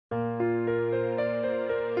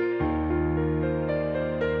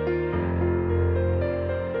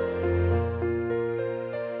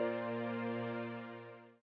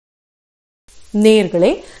நேயர்களே,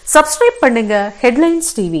 சப்ஸ்கிரைப் பண்ணுங்க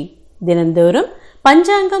headlines TV. தினந்தோறும்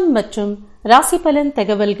பஞ்சாங்கம் மற்றும் ராசி பலன்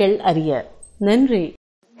தகவல்கள் அறிய. நன்றி.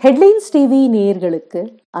 ஹெட்லைன்ஸ் டிவி நேயர்களுக்கு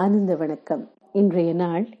ஆனந்த வணக்கம். இன்றைய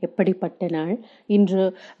நாள் எப்படிப்பட்ட நாள்? இன்று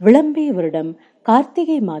விளம்பே வருடம்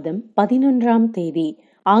கார்த்திகை மாதம் 11ஆம் தேதி,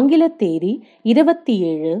 ஆங்கில தேதி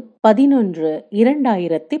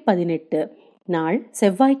 27/11/2018. நாள்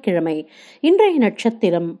செவ்வாய்க்கிழமை. இன்றைய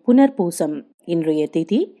நட்சத்திரம் புனர்பூசம். இன்றைய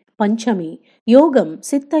திதி பஞ்சமி. யோகம்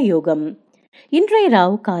சித்த யோகம். இன்றைய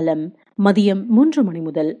ராவு காலம் மதியம் 3 மணி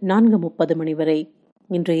முதல் 4:30 மணி வரை.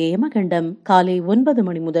 இன்றைய யமகண்டம் காலை 9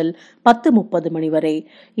 மணி முதல் 10:30 மணி வரை.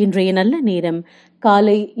 இன்றைய நல்ல நேரம்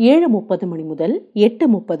காலை 7:30 மணி முதல்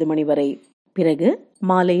 8:30 மணி வரை. பிறகு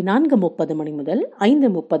மாலை 4:30 மணி முதல்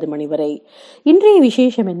 5:30 மணி வரை. இன்றைய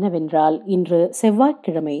விசேஷம் என்னவென்றால், இன்று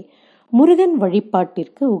செவ்வாய்க்கிழமை, முருகன்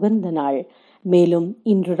வழிபாட்டிற்கு உகந்த நாள். மேலும்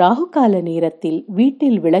இன்று ராகுகால நேரத்தில்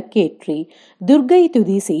வீட்டில் விளக்கேற்றி துர்க்கை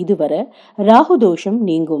துதி செய்து வர ராகு தோஷம்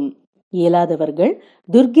நீங்கும். இயலாதவர்கள்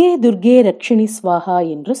துர்கே துர்கே ரக்ஷிணி ஸ்வாஹா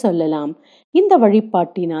என்று சொல்லலாம். இந்த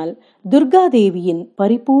வழிபாட்டினால் துர்கா தேவியின்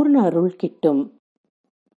பரிபூர்ண அருள் கிட்டும்.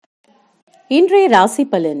 இன்றைய ராசி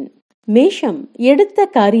பலன். மேஷம், எடுத்த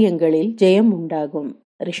காரியங்களில் ஜெயம் உண்டாகும்.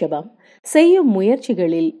 ரிஷபம், செய்யும்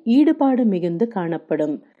முயற்சிகளில் ஈடுபாடு மிகுந்து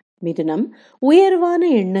காணப்படும். மிதுனம், உயர்வான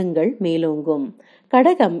எண்ணங்கள் மேலோங்கும்.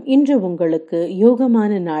 கடகம், இன்று உங்களுக்கு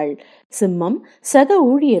யோகமான நாள். சிம்மம், சக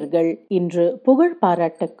ஊழியர்கள் இன்று புகழ்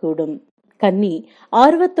பாராட்டக்கூடும். கன்னி,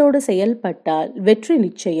 ஆர்வத்தோடு செயல்பட்டால் வெற்றி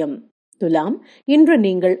நிச்சயம். துலாம், இன்று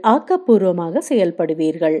நீங்கள் ஆக்கப்பூர்வமாக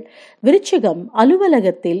செயல்படுவீர்கள். விருச்சிகம்,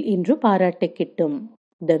 அலுவலகத்தில் இன்று பாராட்டு கிட்டும்.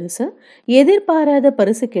 தனுசு, எதிர்பாராத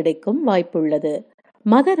பரிசு கிடைக்கும் வாய்ப்புள்ளது.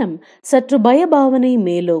 மகரம், சற்று பயபாவனை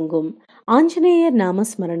மேலோங்கும். ஆஞ்சநேயர்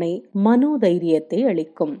நாமஸ்மரணை மனோதைரியத்தை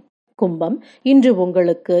அளிக்கும். கும்பம், இன்று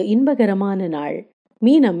உங்களுக்கு இன்பகரமான நாள்.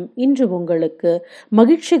 மீனம், இன்று உங்களுக்கு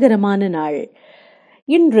மகிழ்ச்சிகரமான நாள்.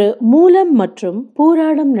 இன்று மூலம் மற்றும்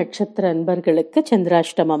பூராடம் நட்சத்திர அன்பர்களுக்கு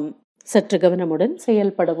சந்திராஷ்டமம். சற்று கவனமுடன்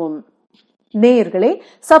செயல்படவும். நேயர்களே,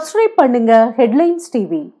 சப்ஸ்கிரைப் பண்ணுங்க ஹெட்லைன்ஸ்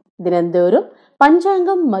டிவி. தினந்தோறும்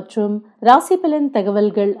பஞ்சாங்கம் மற்றும் ராசி பலன்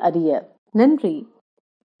தகவல்கள் அறிய. நன்றி.